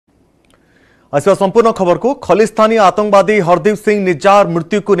आसवा संपूर्ण खबर को खलिस्तानी आतंकवादी हरदीप सिंह निजार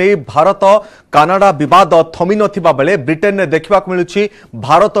मृत्यु को नहीं भारत कानाडा विवाद थमी नथिबा बेले ब्रिटेन ने देखा मिलुछि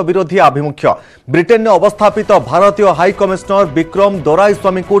भारत विरोधी आभिमुख्य। ब्रिटेन ने अवस्थापित भारतीय हाई कमिशनर विक्रम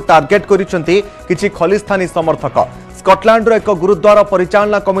दोराईस्वामी को टार्गेट करिसेंति किछि खलिस्तानी समर्थक। स्कॉटलैंड एक गुरुद्वारा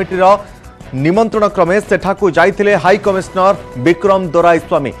परिचालना कमिटीर निमंत्रण क्रमे सेठाकू जाइथिले हाई कमिशनर विक्रम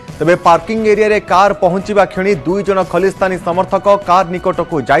दोराईस्वामी। तबे पार्किंग एरिया रे कार पहुंचीबा क्षणी दुई जन खलिस्तानी समर्थक कार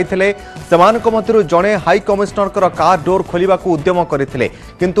निकटकू जाइथिले। सेमानक मध्यरु जणे हाई कमिशनर कार डोर खोलिबाकू उद्यम करिथिले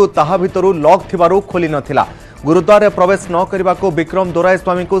किंतु ताहा भितरु लॉक थिबारु खोली नथिला। गुरुद्वारे प्रवेश न करने विक्रम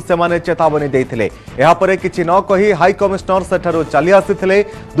दोराईस्वामी को सेमाने चेतावनी देइथिले। एहा परे किछि न कही हाई कमिशनर सेठारु चली आसिथिले।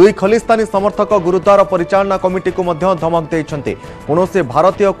 दुई खलिस्तानी समर्थक गुरुद्वारा परिचालना कमिटी को मध्य धमक देइछन्ति। कोनोसी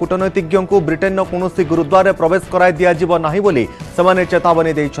भारतीय कूटनीतिज्ञ को ब्रिटेन न कोनोसी गुरुद्वारे प्रवेश कराई दिया जिवो नाही बोली सेमाने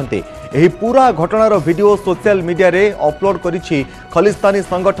चेतावनी देइछन्ति। एही पूरा घटनार वीडियो सोशल मीडिया रे अपलोड करिछि खलिस्तानी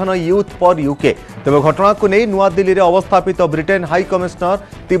संगठन यूथ फॉर यूके। तेबे घटना को नै नुआ दिल्ली रे अवस्थापित ब्रिटेन हाई कमिशनर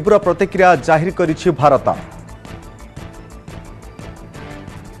तीव्र प्रतिक्रिया जाहिर करिछि Bharat.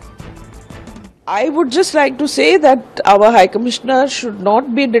 I would just like to say that our High Commissioner should not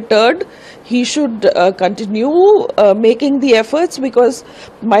be deterred. He should continue making the efforts, because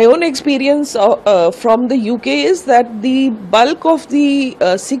my own experience from the UK is that the bulk of the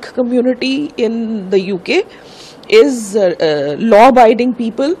Sikh community in the UK is law-abiding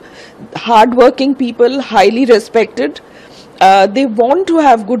people, hard-working people, highly respected. They want to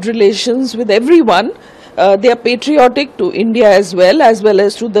have good relations with everyone. They are patriotic to India as well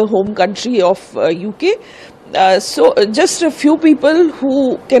as to the home country of UK. So just a few people who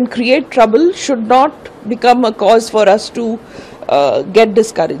can create trouble should not become a cause for us to get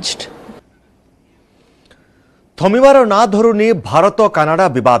discouraged. थमिवार ना धरुनी Bharat Canada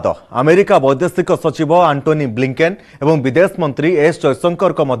विवाद। America वैदेशिक सचिव Antony Blinken एवं विदेश मंत्री S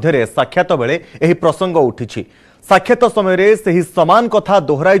Jaishankar मध्य साक्षात बेले एही प्रसंग उठिछि। साक्षात समय से समान कथा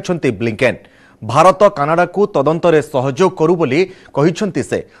दोहराइछन्ति ब्लिंकेन। भारत कानाडा को तदंतरे सहयोग करू बोली कहिसंती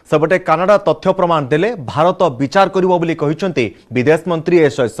से सेबटे कानाडा तथ्य प्रमाण देले भारत विचार करिवो बोली कहिसंती विदेश मंत्री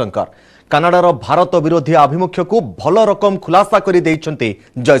एस जयशंकर। कानाडार भारत विरोधी आभिमुख्य को भल रकम खुलासा करि दैछंती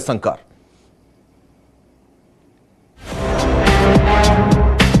जयशंकर।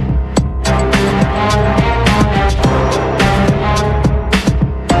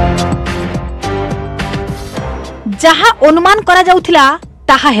 जहा अनुमान करा जाउथिला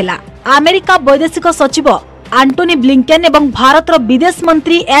ताहा हेला। अमेरिका वैदेशिक सचिव आंटोनी ब्लिंकेन एवं भारतर विदेश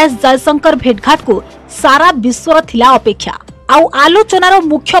मंत्री एस जयशंकर भेटघाट को सारा विश्वर थिला अपेक्षा। आउ आलोचनार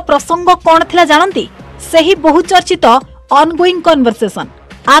मुख्य प्रसंग कौन थिला जानती? सही बहुचर्चित ऑनगोइंग कन्वर्सेशन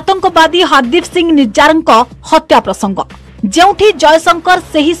आतंकवादी हरदीप सिंह निजारंक हत्या प्रसंग, जेउठी जयशंकर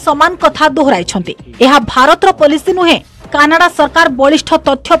सही समान कथा दोहराइछन्ति। एहा भारतर पॉलिसी नुहे। कानाडा सरकार बलिष्ठ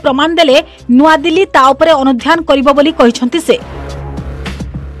तथ्य प्रमाण देले नुआ दिल्ली ता उपरे अनुध्यान करिबो बोली कहिछन्ति से।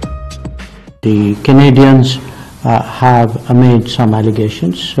 The Canadians have made some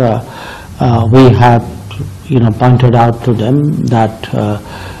allegations. We have, pointed out to them that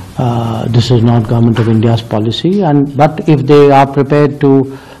this is not Government of India's policy, but if they are prepared to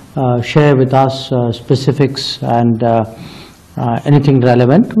share with us specifics and anything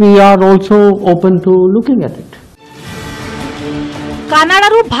relevant, we are also open to looking at it.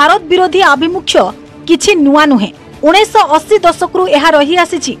 कानाडारू Bharat विरोधी आभिमुख्य किछि नुआ नुहे। 1980 दशकरू एहा रही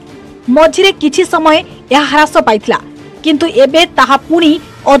आसीछि। मझिरे किछि समय यह ह्रास पाइथिला, किंतु एबे ताहा पुणी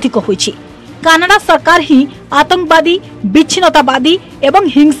अधिक होइछि। कानाडा सरकार ही आतंकवादी, विच्छिन्नतावादी एवं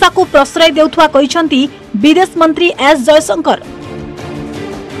हिंसा को प्रश्रय देउथुवा कहिसंती विदेश मंत्री S Jaishankar.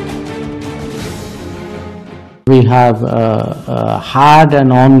 We have had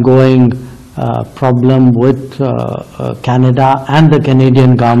an ongoing problem with Canada and the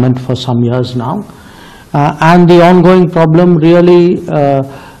Canadian government for some years now, and the ongoing problem really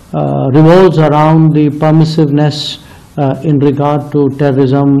revolves around the permissiveness in regard to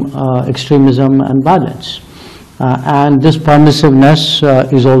terrorism, extremism and violence. And this permissiveness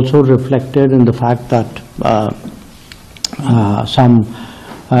is also reflected in the fact that some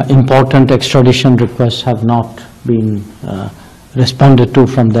important extradition requests have not been responded to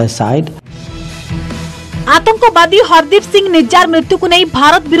from their side. आतंकवादी हरदीप सिंह निजार मृत्यु को नहीं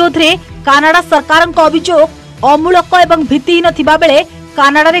भारत विरोध रे Canada सरकार अभियोग अमूलक एवं भित्तिहीन थिबा बेले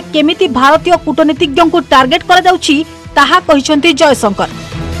कानाडा रे केमिति भारतीय कूटनीतिज्ञ को टार्गेट करा जाउछि ताहा कहिसंती Jaishankar.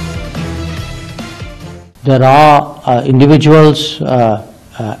 There are individuals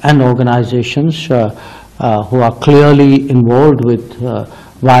and organizations who are clearly involved with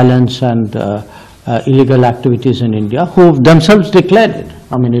violence and illegal activities in India, who themselves declared it.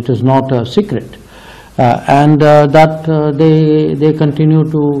 I mean, it is not a secret, and that they continue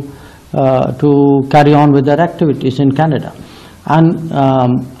to to carry on with their activities in Canada.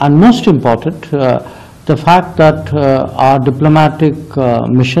 And most important, the fact that our diplomatic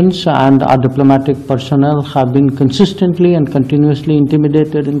missions and our diplomatic personnel have been consistently and continuously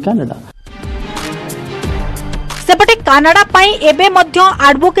intimidated in Canada. सेपटे Canada पाई एबे मध्य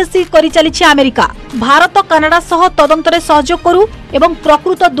advocacy करि चलिछि America. Bharat Canada सह तदंतरे सहयोग करू एवं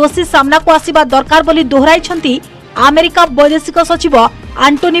प्रकृत दोषी सामना को आसीबा दरकार बोली दोहराइछंती अमेरिका वैदेशिक सचिव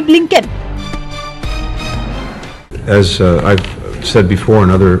Antony Blinken. As I've said before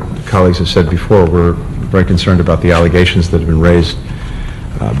and other colleagues have said before, we're very concerned about the allegations that have been raised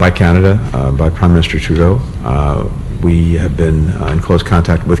by Canada, by Prime Minister Trudeau. We have been in close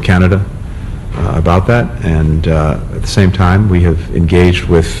contact with Canada about that, and at the same time we have engaged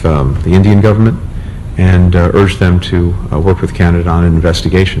with the Indian government and urged them to work with Canada on an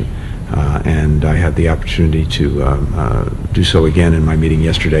investigation. And I had the opportunity to do so again in my meeting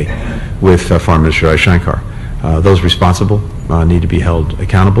yesterday with Foreign Minister Shankar. Those responsible need to be held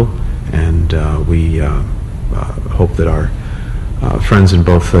accountable, and we hope that our friends in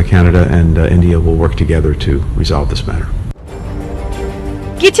both Canada and India will work together to resolve this matter.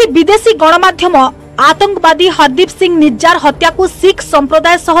 किछि विदेशी गणमाध्यम आतंकवादी हरदीप सिंह निज्जार हत्या को सिख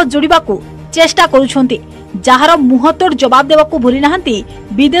संप्रदाय सह जोड़िबाकू चेष्टा करूछंती, जहार मुहतोड़ जवाब देवाकू भूली नाहंती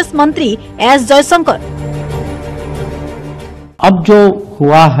विदेश मंत्री एस जयशंकर। अब जो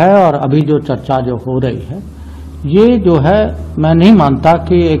हुआ है और अभी जो चर्चा जो हो रही है, ये जो है मैं नहीं मानता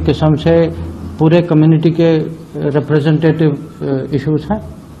कि एक किस्म से पूरे कम्युनिटी के रिप्रेजेंटेटिव इश्यूज हैं।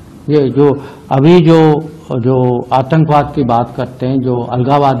 ये जो अभी जो आतंकवाद की बात करते हैं, जो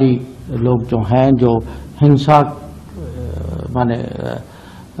अलगावादी लोग जो हैं, जो हिंसा माने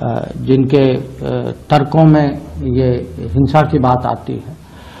जिनके तर्कों में ये हिंसा की बात आती है,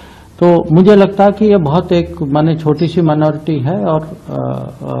 तो मुझे लगता है कि ये बहुत एक माने छोटी सी माइनॉरिटी है, और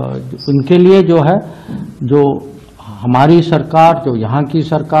उनके लिए जो है, जो हमारी सरकार, जो यहाँ की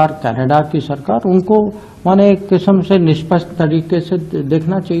सरकार, कनाडा की सरकार, उनको माने एक किस्म से निष्पक्ष तरीके से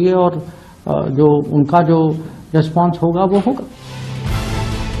देखना चाहिए, और जो उनका जो रिस्पांस होगा वो होगा।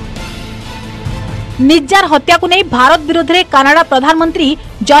 निज्जार हत्या को नहीं भारत विरोध में कनाडा प्रधानमंत्री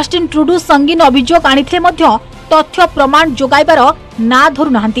जस्टिन ट्रुडो संगीन अभियोग आनिथिले मध्य तथ्य प्रमाण जोगाइबार ना धरू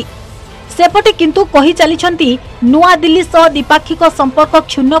नाहंती। सेपटे किंतु कहि चलिछंती नुआ दिल्ली सह द्विपाक्षिक संपर्क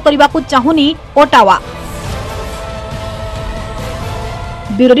क्षुण्ण करबाकू चाहुनी Ottawa.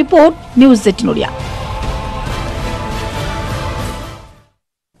 Bureau report, news 18 Odia.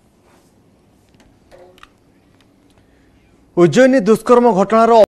 Ujjayini दुष्कर्म घटनार